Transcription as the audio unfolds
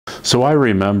So I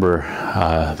remember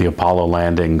the Apollo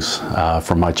landings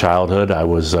from my childhood. I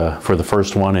was, for the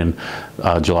first one in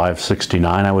July of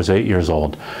 '69, I was 8 years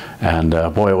old. And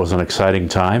boy, it was an exciting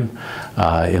time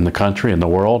in the country, in the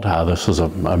world. This was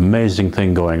an amazing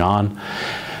thing going on.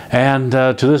 And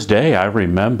to this day, I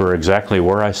remember exactly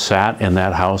where I sat in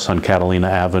that house on Catalina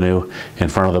Avenue in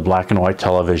front of the black and white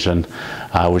television,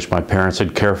 which my parents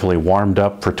had carefully warmed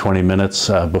up for 20 minutes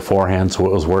beforehand, so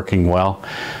it was working well.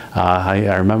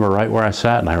 I remember right where I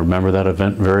sat, and I remember that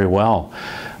event very well.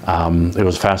 It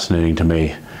was fascinating to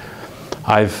me.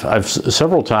 I've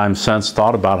several times since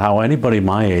thought about how anybody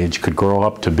my age could grow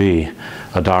up to be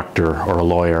a doctor or a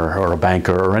lawyer or a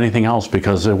banker or anything else,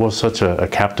 because it was such a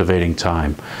captivating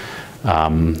time.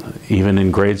 Even in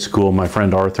grade school, my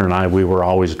friend Arthur and I, we were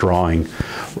always drawing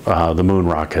the moon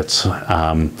rockets,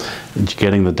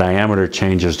 getting the diameter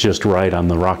changes just right on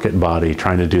the rocket body,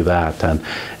 trying to do that,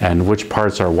 and which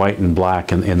parts are white and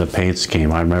black in the paint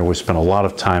scheme. I remember we spent a lot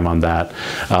of time on that,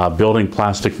 building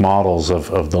plastic models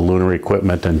of the lunar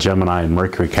equipment and Gemini and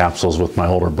Mercury capsules with my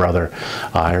older brother.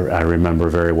 I remember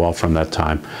very well from that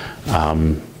time.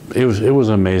 It was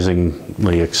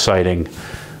amazingly exciting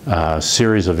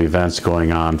series of events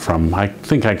going on from, I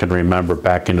think I can remember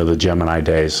back into the Gemini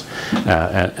days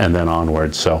and then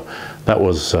onwards. So that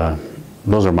was,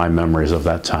 those are my memories of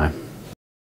that time.